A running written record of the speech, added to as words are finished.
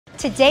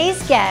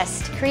Today's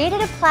guest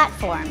created a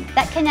platform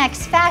that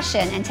connects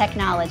fashion and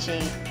technology.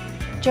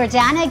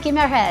 Jordana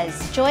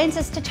joins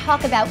us to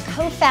talk about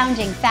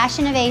co-founding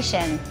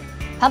Fashinnovation,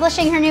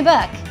 publishing her new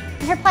book,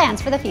 and her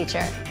plans for the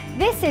future.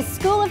 This is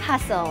School of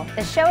Hustle,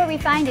 the show where we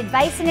find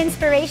advice and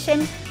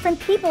inspiration from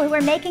people who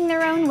are making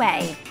their own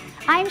way.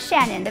 I'm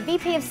Shannon, the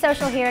VP of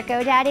Social here at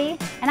GoDaddy,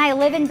 and I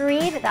live and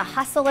breathe the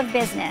hustle of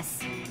business.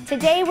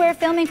 Today we're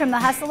filming from the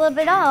hustle of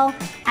it all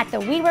at the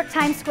WeWork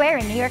Times Square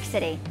in New York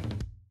City.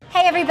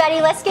 Hey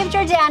everybody, let's give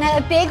Jordana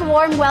a big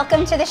warm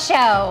welcome to the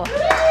show.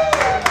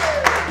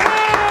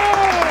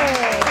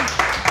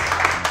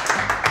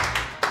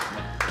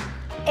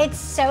 Yay! It's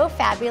so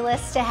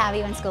fabulous to have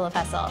you in School of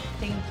Hustle.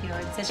 Thank you,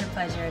 it's such a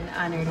pleasure and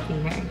honor to be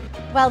here.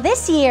 Well,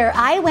 this year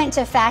I went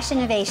to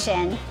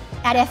Fashinnovation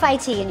at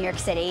FIT in New York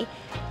City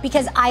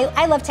because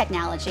I love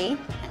technology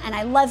and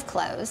I love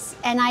clothes,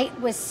 and I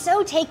was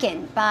so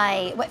taken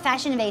by what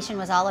Fashinnovation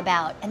was all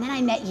about, and then I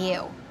met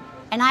you.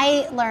 And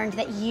I learned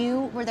that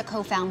you were the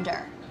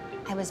co-founder.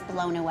 I was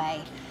blown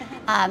away.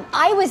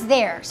 I was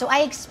there, so I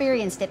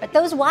experienced it, but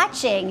those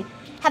watching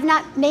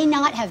may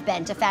not have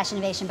been to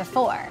Fashinnovation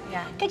before.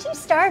 Yeah. Could you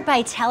start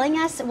by telling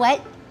us what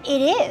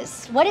it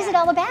is? What is it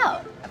all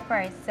about? Of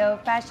course, so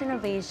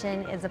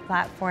Fashinnovation is a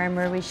platform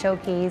where we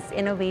showcase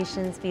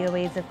innovations via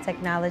ways of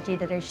technology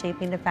that are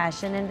shaping the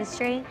fashion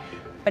industry,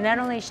 but not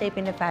only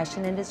shaping the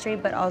fashion industry,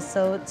 but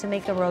also to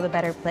make the world a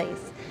better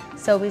place.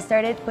 So we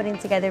started putting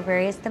together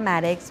various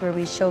thematics where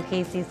we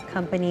showcase these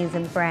companies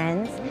and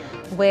brands,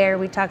 where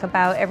we talk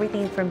about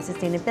everything from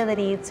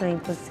sustainability to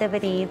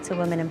inclusivity to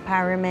women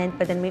empowerment,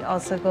 but then we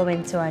also go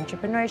into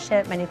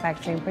entrepreneurship,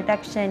 manufacturing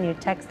production, new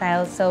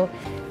textiles, so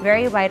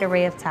very wide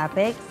array of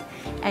topics.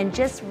 And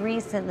just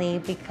recently,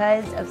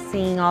 because of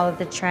seeing all of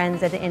the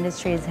trends that the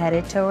industry is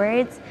headed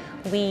towards,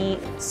 we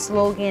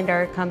sloganed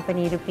our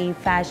company to be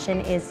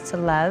Fashion is to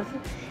Love.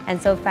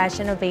 And so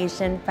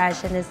Fashinnovation,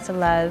 Fashion is to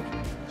Love,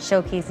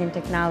 showcasing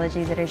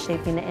technologies that are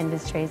shaping the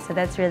industry. So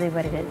that's really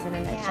what it is in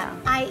a nutshell.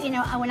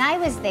 Yeah. When I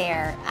was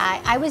there,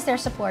 I was there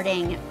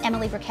supporting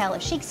Emily Brickell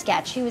of Chic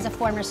Sketch, who was a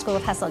former School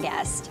of Hustle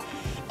guest.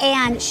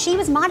 And she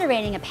was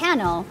moderating a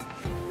panel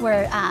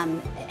where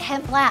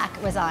Hemp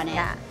Black was on it.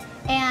 Yeah.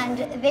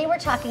 And they were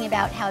talking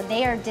about how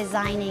they are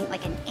designing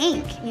like an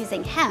ink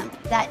using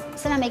hemp that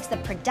somehow makes the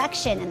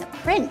production and the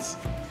print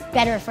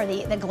better for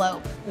the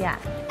globe. Yeah.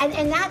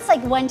 And that's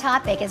like one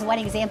topic, as one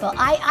example.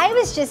 I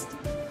was just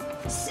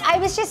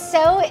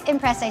so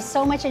impressed. I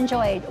so much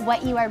enjoyed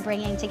what you are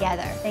bringing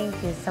together. Thank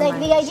you so much.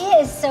 The idea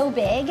is so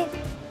big,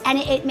 and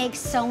it makes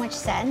so much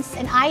sense.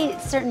 And I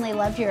certainly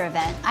loved your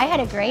event. I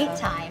had a great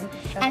time.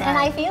 And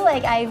I feel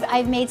like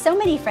I've made so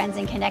many friends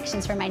and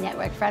connections from my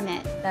network from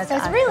it. So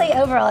it's really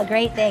overall a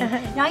great thing.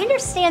 Now I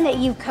understand that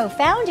you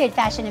co-founded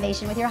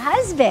Fashinnovation with your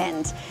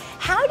husband.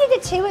 How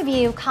did the two of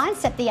you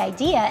concept the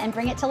idea and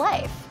bring it to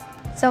life?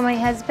 So my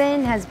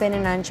husband has been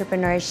in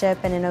entrepreneurship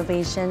and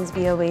innovations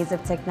via ways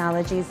of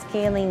technology,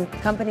 scaling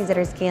companies that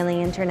are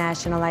scaling,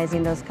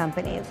 internationalizing those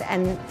companies.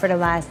 And for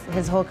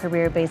his whole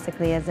career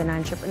basically as not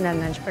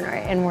an entrepreneur,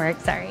 in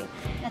work, sorry.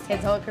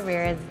 His whole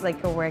career is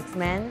like a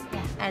worksman.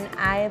 Yeah. And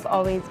I've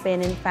always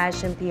been in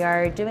fashion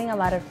PR, doing a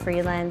lot of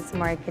freelance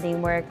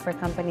marketing work for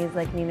companies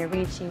like Nina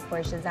Ricci,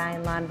 Porsche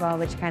Design, Lanvin,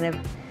 which kind of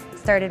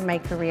started my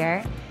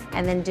career,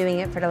 and then doing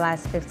it for the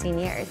last 15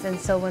 years. And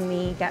so when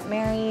we got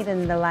married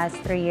in the last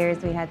 3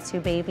 years, we had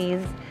 2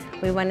 babies.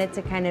 We wanted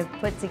to kind of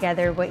put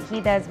together what he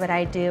does, what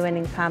I do, and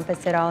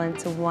encompass it all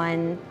into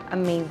one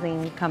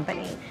amazing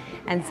company.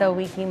 And so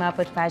we came up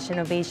with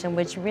Fashinnovation,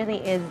 which really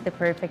is the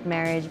perfect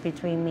marriage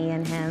between me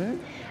and him.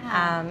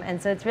 Wow.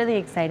 And so it's really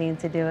exciting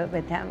to do it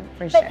with him,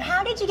 for sure. But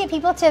how did you get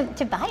people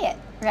to buy it,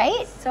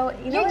 right? So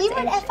you know, you were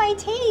at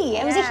FIT.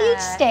 It was a huge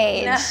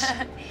stage.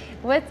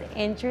 What's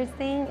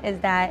interesting is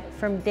that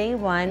from day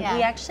one,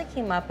 we actually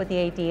came up with the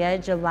idea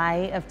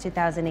July of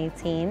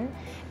 2018,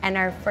 and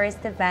our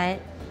first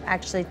event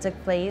actually took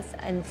place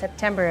in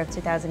September of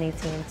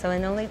 2018. So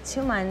in only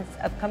 2 months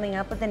of coming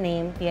up with the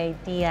name, the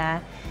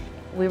idea,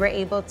 we were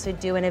able to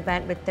do an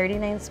event with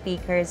 39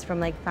 speakers from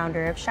like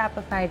founder of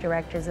Shopify,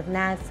 directors of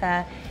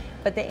NASA.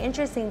 But the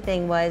interesting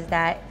thing was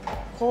that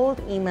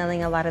cold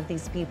emailing a lot of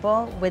these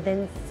people,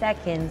 within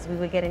seconds, we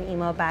would get an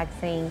email back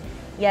saying,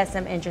 yes,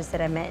 I'm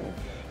interested, I'm in.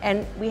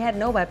 And we had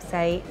no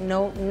website,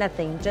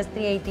 nothing, just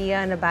the idea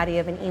and a body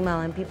of an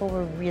email, and people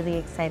were really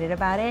excited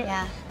about it.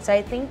 Yeah. So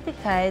I think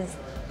because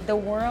the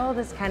world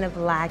is kind of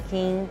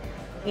lacking,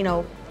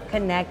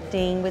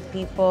 connecting with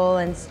people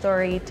and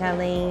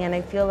storytelling, and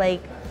I feel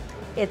like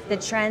it's the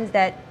trends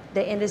that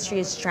the industry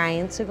is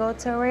trying to go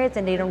towards,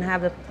 and they don't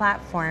have a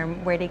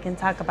platform where they can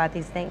talk about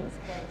these things.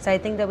 So I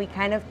think that we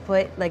kind of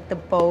put like the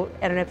boat,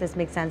 I don't know if this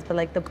makes sense, but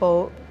like the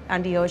boat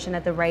on the ocean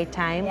at the right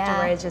time to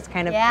where it's just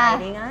kind of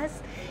guiding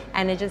us.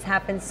 And it just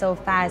happened so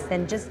fast.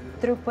 And just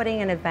through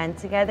putting an event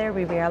together,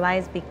 we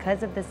realized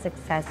because of the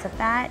success of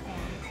that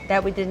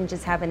we didn't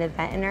just have an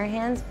event in our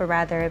hands, but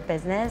rather a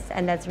business,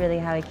 and that's really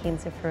how it came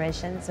to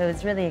fruition. So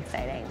it's really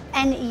exciting.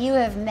 And you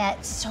have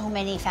met so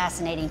many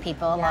fascinating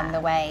people along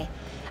the way.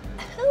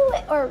 Who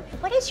or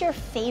what is your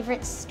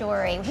favorite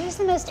story? Who's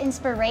the most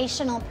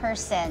inspirational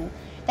person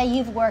that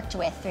you've worked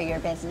with through your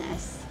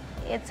business?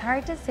 It's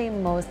hard to say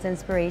most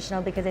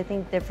inspirational because I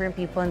think different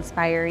people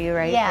inspire you,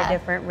 right? Yeah. For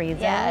different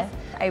reasons. Yeah.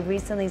 I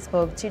recently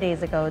spoke 2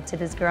 days ago to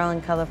this girl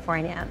in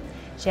California.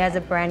 She has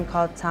a brand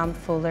called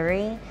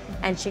Tomfoolery,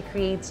 and she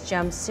creates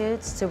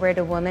jumpsuits to wear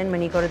to women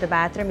when you go to the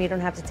bathroom. You don't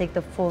have to take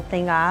the full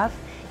thing off.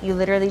 You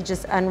literally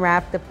just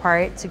unwrap the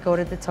part to go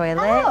to the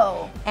toilet.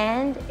 Oh.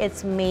 And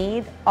it's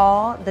made,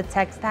 all the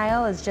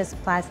textile is just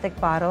plastic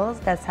bottles.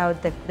 That's how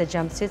the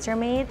jumpsuits are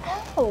made.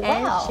 Oh,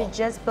 wow. And she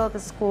just built a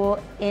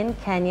school in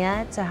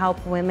Kenya to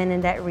help women in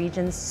that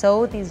region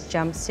sew these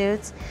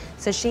jumpsuits.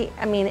 So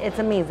I mean, it's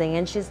amazing.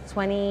 And she's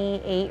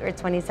 28 or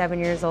 27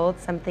 years old,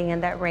 something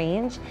in that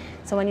range.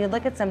 So when you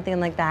look at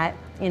something like that,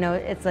 you know,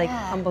 it's like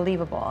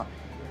unbelievable.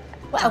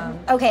 Well,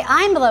 okay,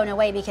 I'm blown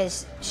away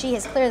because she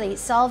has clearly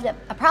solved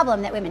a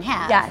problem that women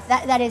have. Yes.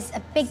 That is a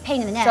big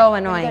pain in the neck. So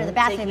when annoying. you go to the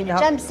bathroom in a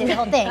jumpsuit, the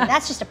whole thing.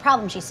 That's just a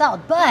problem she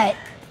solved. But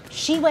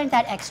she went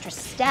that extra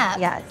step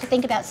to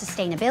think about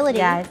sustainability.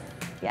 Yes,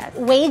 yes.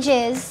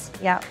 Wages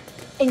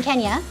in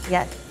Kenya.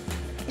 Yes.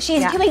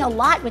 She's doing a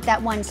lot with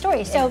that one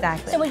story. So,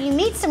 exactly. So when you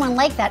meet someone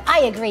like that,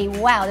 I agree,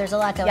 wow, there's a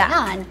lot going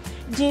on.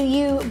 Do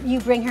you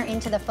bring her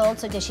into the fold?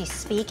 So does she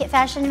speak at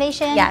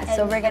Fashinnovation? Yeah,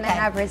 so we're gonna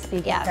have her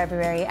speak in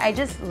February. I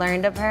just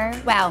learned of her.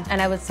 Wow.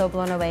 And I was so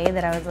blown away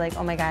that I was like,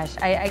 oh my gosh.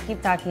 I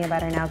keep talking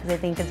about her now because I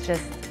think it's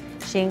just,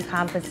 she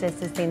encompasses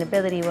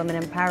sustainability,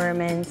 women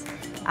empowerment,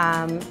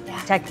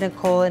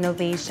 technical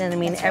innovation. I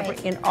mean,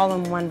 in all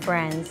in one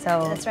brand.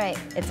 So that's right.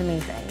 It's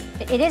amazing.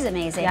 It is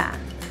amazing. Yeah.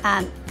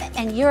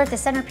 And you're at the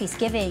centerpiece,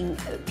 giving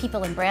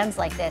people and brands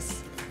like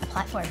this a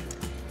platform.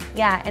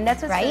 Yeah, and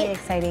that's what's really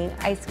exciting.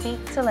 I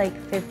speak to like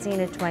 15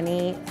 to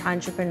 20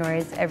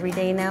 entrepreneurs every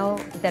day now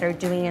that are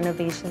doing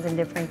innovations in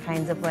different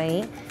kinds of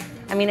ways.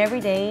 I mean,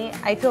 every day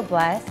I feel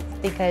blessed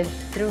because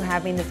through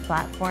having this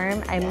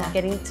platform, I'm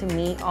getting to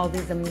meet all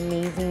these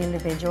amazing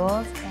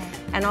individuals.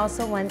 And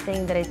also one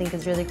thing that I think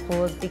is really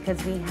cool is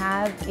because we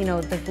have, you know,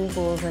 the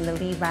Googles and the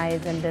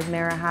Levi's and the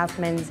Mara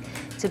Hoffmans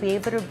to be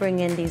able to bring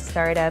in these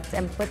startups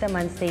and put them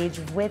on stage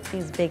with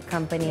these big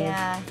companies.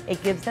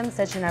 It gives them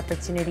such an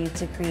opportunity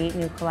to create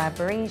new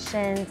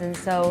collaborations. And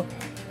so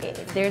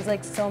there's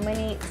like so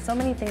many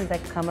things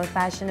that come of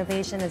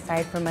Fashinnovation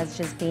aside from us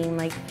just being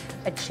like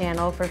a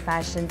channel for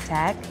fashion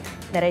tech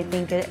that I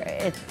think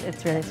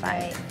it's really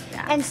fun.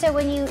 Yeah. And so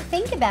when you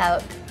think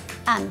about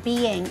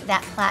being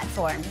that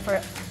platform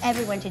for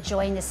everyone to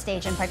join the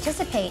stage and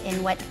participate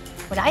in what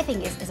I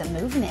think is a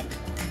movement,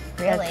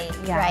 really,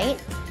 right?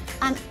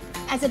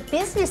 As a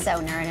business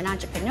owner and an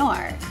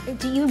entrepreneur,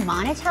 do you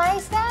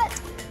monetize that?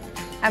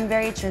 I'm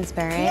very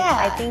transparent.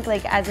 I think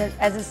like as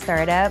a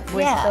startup,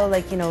 we're still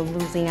like, you know,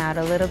 losing out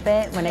a little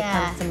bit when it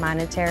comes to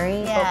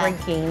monetary, but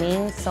we're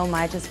gaining so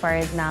much as far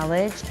as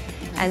knowledge.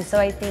 And so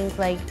I think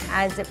like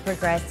as it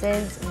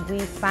progresses, we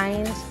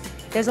find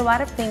there's a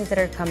lot of things that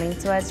are coming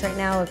to us right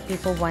now of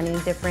people wanting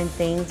different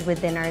things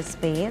within our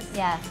space.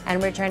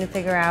 And we're trying to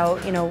figure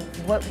out, you know,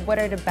 what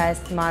are the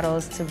best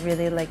models to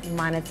really like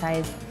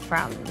monetize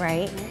from,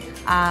 right?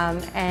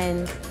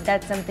 And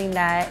that's something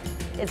that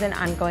is an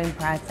ongoing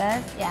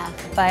process.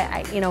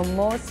 But you know,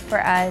 most for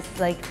us,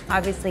 like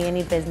obviously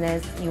any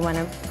business, you want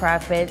to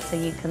profit so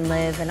you can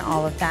live and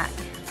all of that.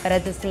 But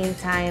at the same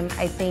time,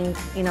 I think,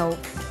 you know,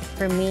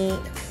 for me,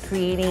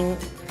 creating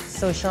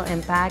social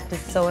impact is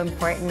so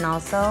important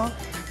also.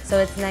 So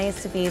it's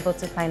nice to be able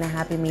to find a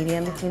happy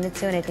medium between the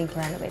two, and I think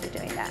we're on the way to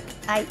doing that.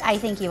 I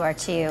think you are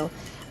too.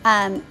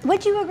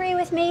 Would you agree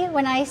with me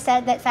when I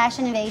said that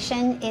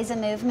Fashinnovation is a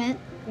movement?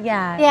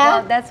 Yeah.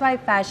 Well, that's why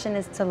Fashion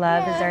is to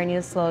Love is our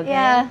new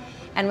slogan.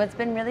 And what's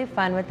been really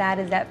fun with that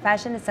is that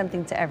fashion is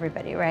something to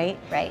everybody, right?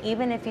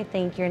 Even if you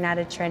think you're not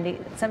a trendy,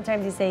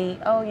 sometimes you say,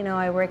 oh, you know,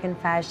 I work in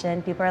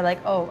fashion. People are like,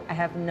 oh, I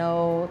don't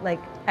know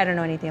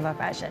anything about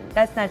fashion.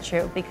 That's not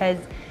true because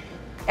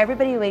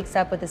everybody wakes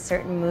up with a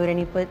certain mood and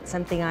you put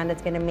something on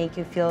that's gonna make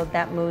you feel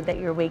that mood that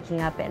you're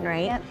waking up in,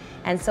 right?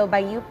 And so by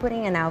you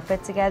putting an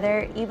outfit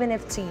together, even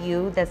if to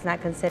you that's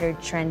not considered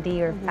trendy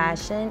or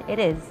fashion, it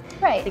is.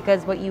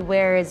 Because what you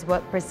wear is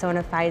what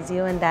personifies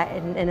you, and that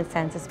in a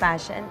sense is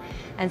fashion.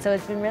 And so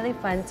it's been really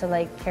fun to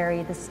like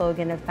carry the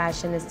slogan of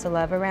Fashion is to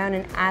Love around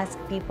and ask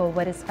people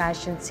what is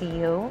fashion to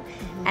you.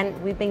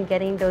 And we've been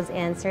getting those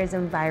answers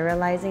and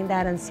viralizing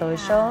that on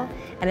social,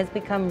 and it's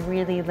become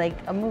really like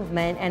a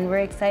movement, and we're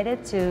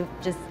excited to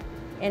just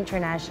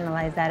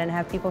internationalize that and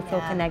have people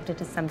feel connected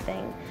to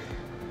something.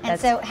 And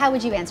so how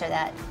would you answer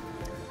that?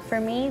 For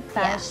me,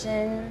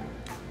 fashion,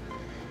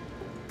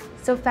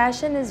 so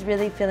fashion is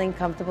really feeling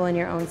comfortable in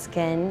your own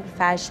skin.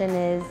 Fashion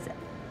is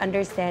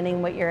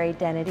understanding what your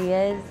identity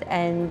is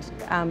and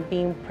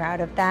being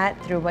proud of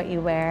that through what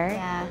you wear.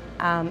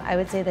 I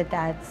would say that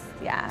that's,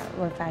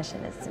 what fashion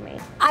is to me.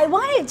 I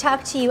wanted to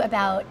talk to you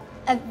about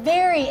a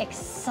very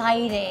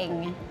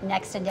exciting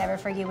next endeavor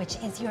for you, which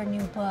is your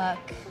new book.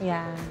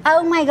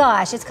 Oh my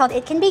gosh, it's called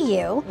It Can Be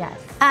You.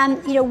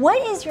 You know,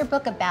 what is your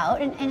book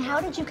about, and how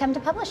did you come to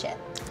publish it?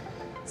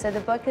 So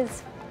the book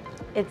is,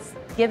 it's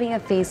giving a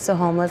face to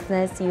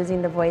homelessness using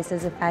the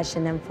voices of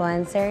fashion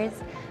influencers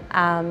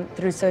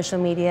through social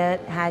media,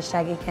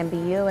 hashtag it can be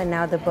you, and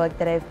now the book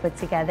that I've put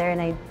together,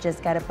 and I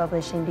just got a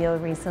publishing deal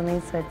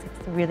recently, so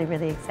it's really,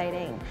 really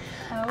exciting.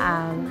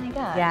 Oh my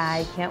gosh. Yeah,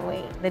 I can't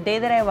wait. The day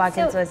that I walk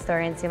into a store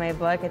and see my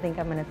book, I think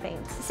I'm gonna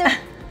faint. So,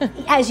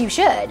 as you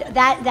should.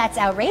 That's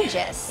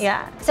outrageous.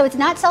 Yeah. So it's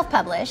not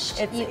self-published.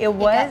 It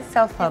was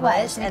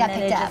self-published, and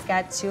then it just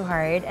got too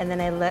hard, and then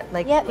I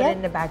put it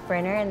in the back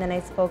burner, and then I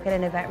spoke at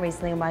an event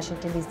recently in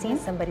Washington, D.C.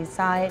 Somebody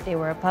saw it, they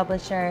were a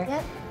publisher.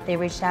 They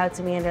reached out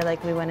to me and they're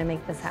like, we want to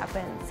make this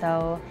happen.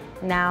 So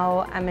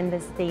now I'm in the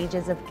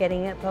stages of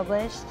getting it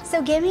published.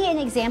 So give me an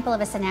example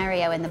of a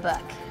scenario in the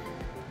book.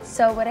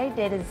 So what I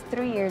did is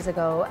 3 years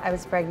ago, I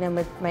was pregnant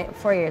with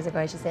 4 years ago,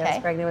 I should say, I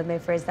was pregnant with my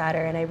first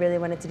daughter, and I really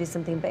wanted to do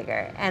something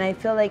bigger. And I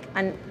feel like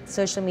on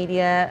social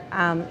media,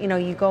 you know,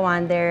 you go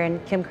on there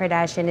and Kim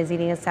Kardashian is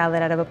eating a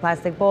salad out of a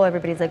plastic bowl.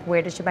 Everybody's like,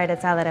 where did she buy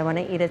that salad? I want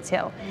to eat it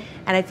too.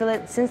 And I feel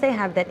like since they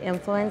have that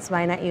influence,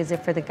 why not use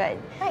it for the good?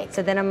 Right.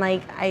 So then I'm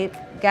like, I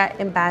got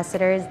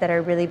ambassadors that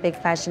are really big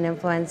fashion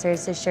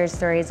influencers to share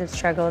stories of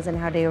struggles and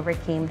how they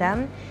overcame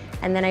them.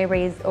 And then I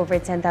raised over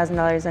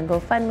 $10,000 on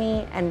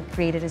GoFundMe and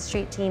created a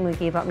street team who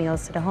gave out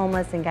meals to the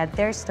homeless and got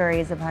their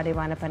stories of how they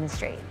wound up on the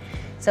street.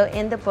 So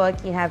in the book,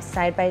 you have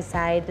side by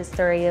side the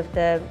story of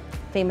the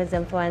famous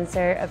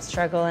influencer of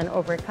struggle and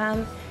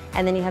overcome,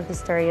 and then you have the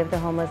story of the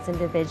homeless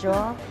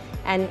individual.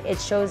 And it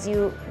shows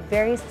you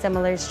very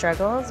similar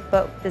struggles,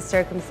 but the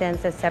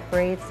circumstance that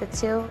separates the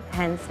two,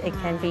 hence it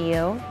can be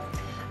you.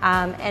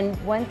 And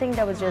one thing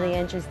that was really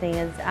interesting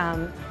is,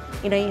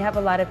 you know, you have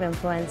a lot of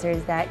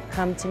influencers that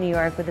come to New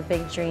York with a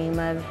big dream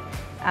of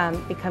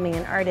becoming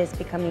an artist,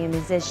 becoming a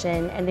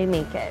musician, and they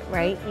make it,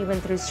 right?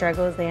 Even through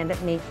struggles, they end up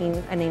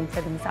making a name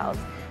for themselves.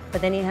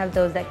 But then you have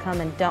those that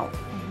come and don't.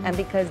 And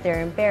because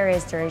they're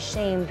embarrassed or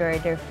ashamed, or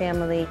their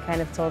family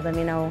kind of told them,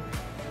 you know,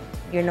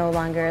 you're no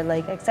longer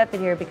like accepted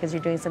here because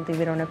you're doing something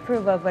we don't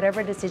approve of,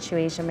 whatever the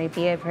situation may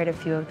be. I've heard a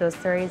few of those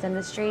stories in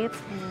the streets.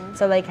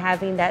 So like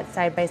having that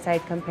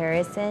side-by-side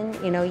comparison,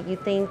 you know, you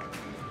think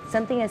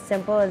something as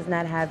simple as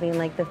not having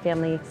like the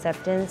family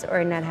acceptance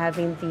or not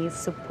having the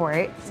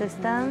support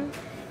system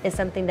is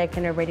something that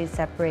can already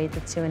separate the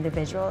two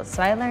individuals.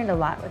 So I learned a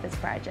lot with this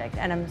project,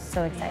 and I'm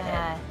so excited.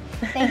 Yeah.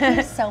 Thank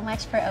you so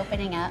much for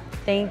opening up.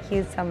 Thank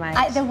you so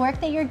much. The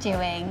work that you're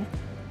doing,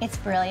 it's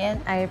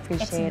brilliant. I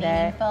appreciate it.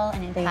 It's meaningful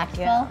and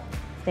impactful.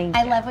 Thank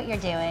you. I love what you're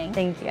doing.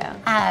 Thank you.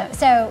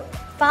 So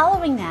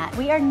following that,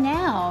 we are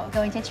now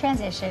going to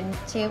transition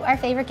to our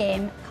favorite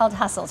game called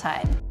Hustle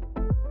Time.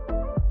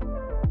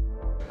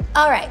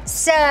 All right,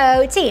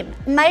 so team,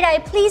 might I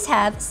please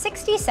have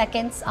 60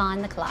 seconds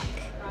on the clock?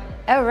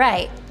 All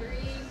right. 3,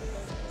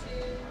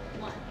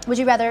 2, 1. Would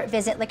you rather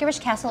visit Licorice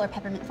Castle or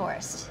Peppermint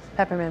Forest?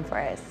 Peppermint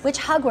Forest. Which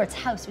Hogwarts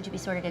house would you be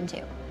sorted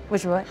into?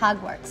 Which what?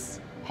 Hogwarts.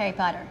 Harry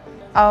Potter.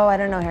 Oh, I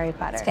don't know Harry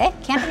Potter. Okay,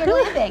 camping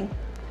or glamping?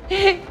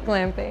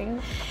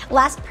 Glamping.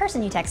 Last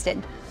person you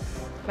texted?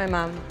 My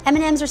mom.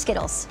 M&M's or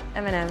Skittles?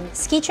 M&M's.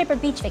 Ski trip or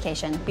beach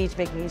vacation? Beach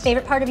vacation.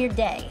 Favorite part of your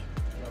day?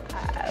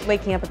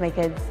 Waking up with my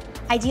kids.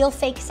 Ideal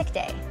fake sick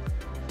day?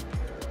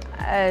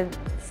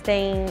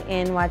 Staying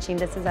in watching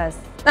This Is Us.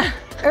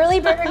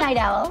 Early bird or night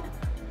owl?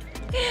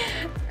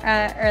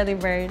 Early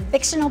bird.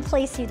 Fictional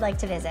place you'd like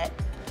to visit?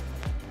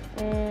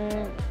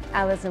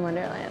 Alice in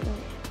Wonderland.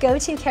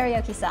 Go-to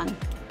karaoke song?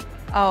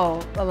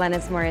 Oh,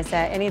 Alanis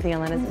Morissette. Anything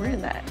Alanis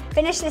Morissette.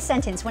 Finish this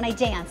sentence. When I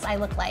dance, I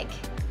look like?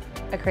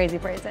 A crazy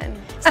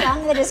person.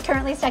 Song that is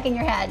currently stuck in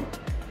your head?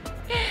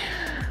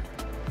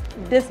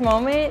 This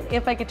moment,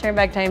 if I could turn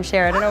back time,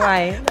 share. I don't know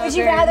why. Would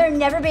you rather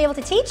never be able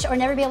to teach or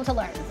never be able to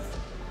learn?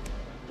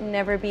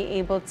 Never be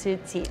able to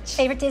teach.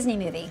 Favorite Disney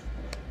movie?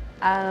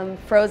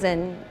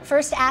 Frozen.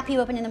 First app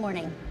you open in the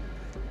morning?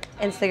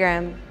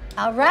 Instagram.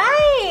 All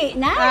right,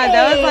 nice.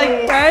 That was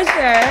like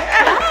pressure.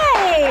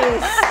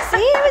 Nice. See,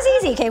 it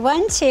was easy. Okay,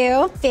 1,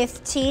 2,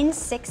 15,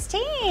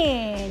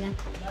 16.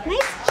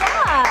 Nice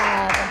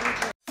job.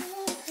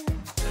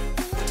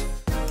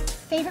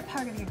 Favorite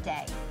part of your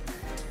day?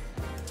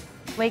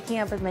 Waking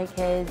up with my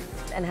kids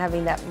and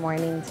having that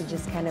morning to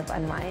just kind of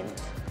unwind.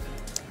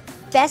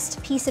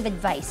 Best piece of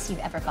advice you've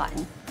ever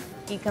gotten?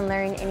 You can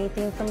learn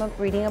anything from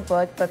reading a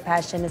book, but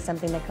passion is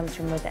something that comes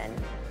from within.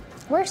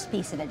 Worst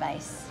piece of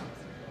advice?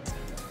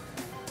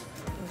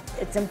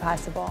 It's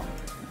impossible.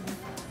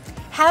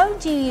 How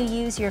do you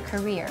use your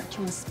career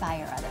to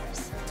inspire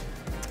others?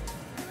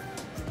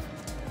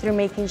 Through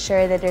making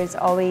sure that there's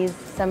always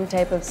some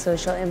type of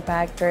social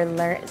impact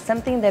or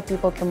something that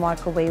people can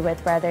walk away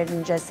with rather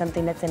than just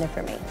something that's in it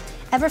for me.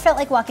 Ever felt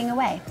like walking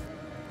away?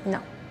 No.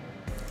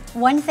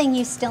 One thing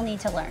you still need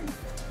to learn?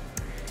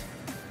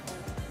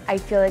 I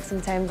feel like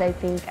sometimes I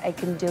think I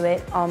can do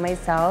it all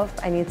myself.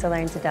 I need to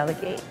learn to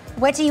delegate.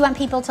 What do you want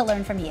people to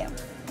learn from you?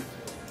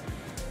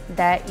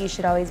 That you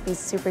should always be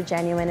super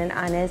genuine and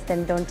honest,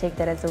 and don't take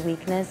that as a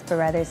weakness, but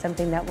rather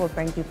something that will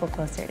bring people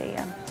closer to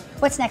you.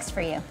 What's next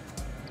for you?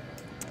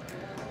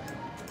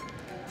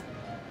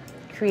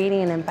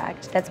 Creating an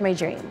impact. That's my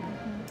dream.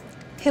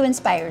 Who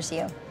inspires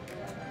you?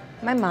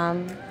 My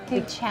mom. Who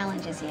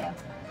challenges you?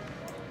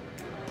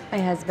 My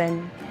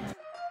husband.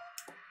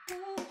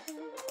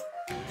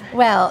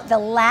 Well, the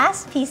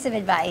last piece of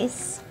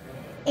advice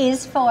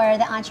is for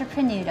the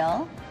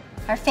entrepreneurial,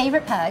 our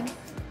favorite pug.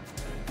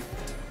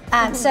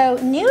 So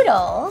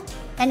Noodle,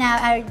 and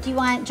now do you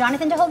want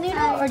Jonathan to hold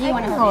Noodle, or do you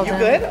want to hold him?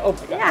 Noodle? You good? Oh,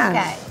 Yeah.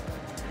 Okay.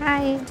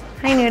 Hi.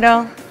 Hi,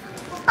 Noodle.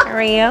 How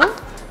are you?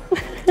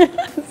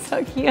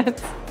 So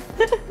cute.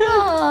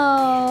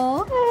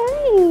 Oh.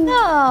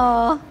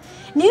 Oh.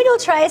 Noodle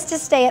tries to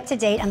stay up to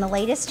date on the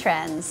latest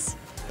trends,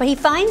 but he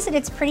finds that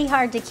it's pretty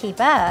hard to keep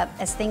up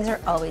as things are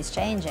always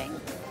changing.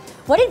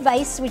 What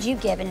advice would you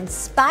give an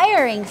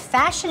inspiring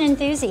fashion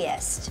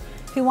enthusiast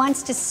who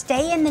wants to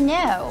stay in the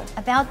know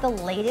about the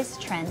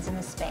latest trends in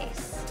the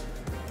space?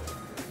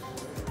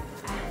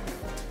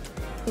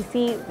 You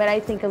see, but I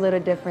think a little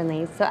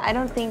differently. So I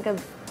don't think of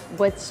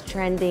what's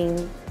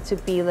trending to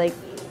be like,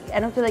 I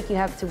don't feel like you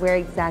have to wear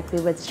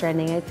exactly what's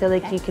trending. I feel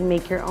like you can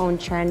make your own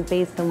trend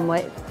based on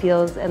what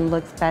feels and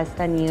looks best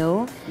on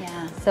you.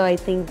 Yeah. So I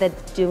think that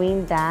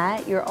doing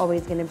that, you're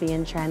always going to be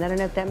in trend. I don't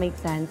know if that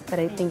makes sense, but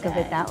I think of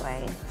it that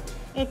way.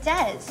 It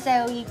does.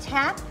 So you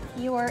tap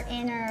your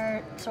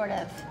inner sort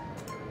of,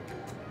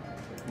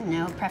 I don't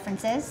know,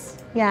 preferences,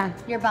 Yeah.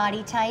 your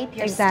body type,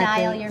 your Exactly.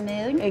 style, your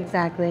mood,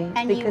 Exactly.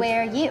 and you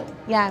wear you.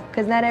 Yeah,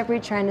 because not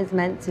every trend is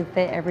meant to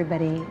fit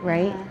everybody,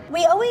 right?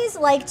 We always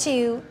like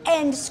to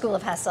end School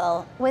of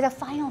Hustle with a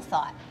final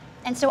thought.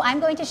 And so I'm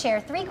going to share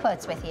 3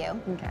 quotes with you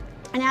Okay.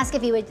 and ask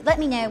if you would let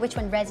me know which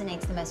one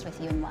resonates the most with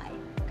you and why,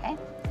 okay?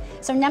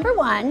 So number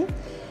 1,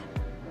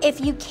 if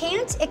you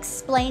can't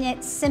explain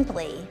it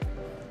simply,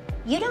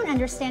 you don't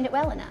understand it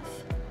well enough.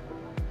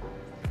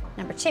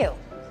 Number 2,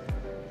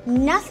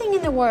 nothing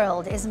in the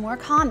world is more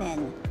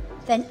common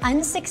than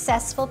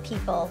unsuccessful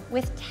people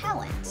with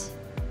talent.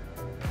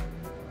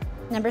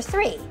 Number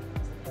 3,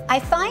 I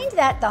find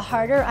that the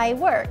harder I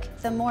work,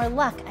 the more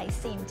luck I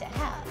seem to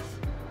have.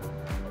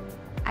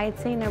 I'd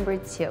say number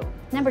 2.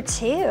 Number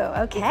 2,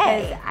 Because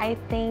okay. I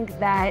think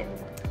that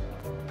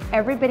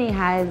everybody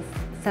has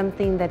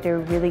something that they're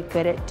really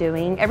good at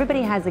doing.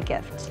 Everybody has a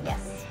gift.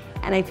 Yes.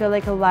 And I feel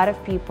like a lot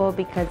of people,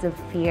 because of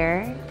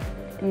fear,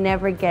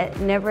 never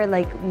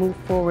like move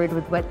forward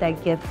with what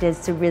that gift is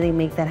to really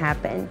make that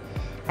happen.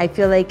 I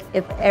feel like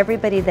if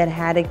everybody that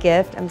had a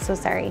gift, I'm so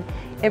sorry,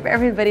 if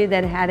everybody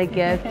that had a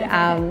gift,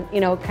 you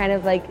know, kind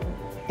of like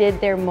did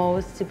their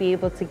most to be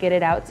able to get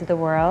it out to the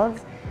world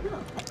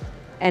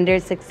and their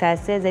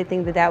successes, I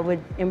think that that would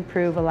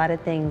improve a lot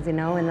of things, you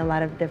know, in a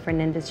lot of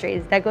different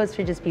industries. That goes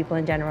for just people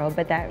in general,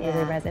 but that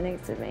really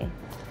resonates with me.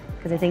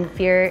 Because I think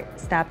fear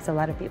stops a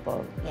lot of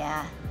people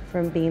Yeah.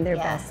 from being their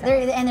Yeah. best.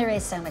 And there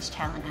is so much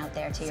talent out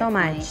there, to your So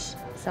point. much,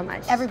 so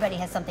much. Everybody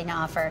has something to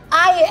offer.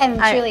 I am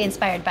truly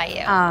inspired by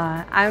you.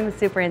 I'm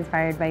super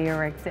inspired by your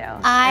work too.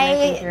 And I I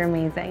think you're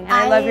amazing. And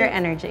I love your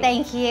energy.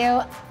 Thank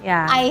you.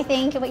 Yeah. I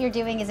think what you're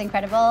doing is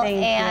incredible.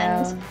 Thank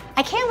and you.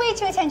 I can't wait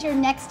to attend your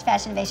next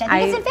Fashinnovation.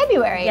 I think it's in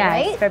February, yes,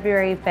 right?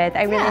 February 5th.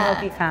 I really Yeah.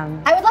 hope you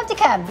come. I would love to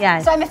come.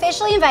 Yes. So I'm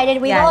officially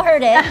invited. We've Yes. all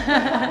heard it.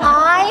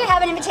 I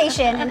have an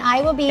invitation and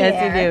I will be Yes,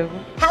 there. you do.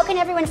 How can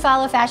everyone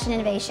follow Fashion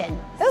Innovation?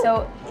 Ooh,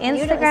 So Noodle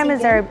Instagram is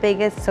good. our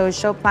biggest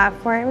social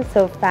platform,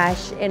 so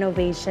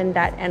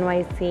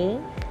fashinnovation.nyc.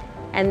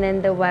 And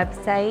then the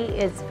website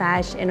is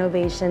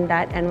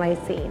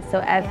fashinnovation.nyc.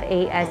 So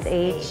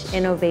FASH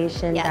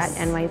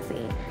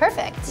innovation.nyc.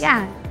 Perfect.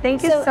 Yeah,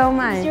 thank you so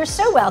much. You're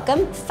so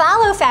welcome.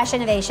 Follow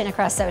Fashinnovation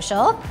across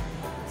social.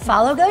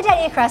 Follow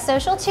GoDaddy across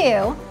social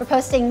too. We're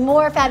posting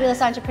more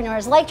fabulous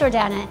entrepreneurs like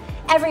Jordana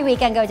every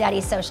week on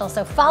GoDaddy social.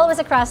 So follow us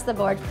across the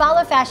board.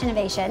 Follow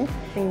Fashinnovation.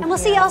 And we'll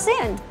see y'all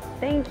soon.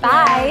 Thank you.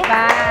 Bye.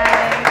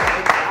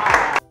 Bye.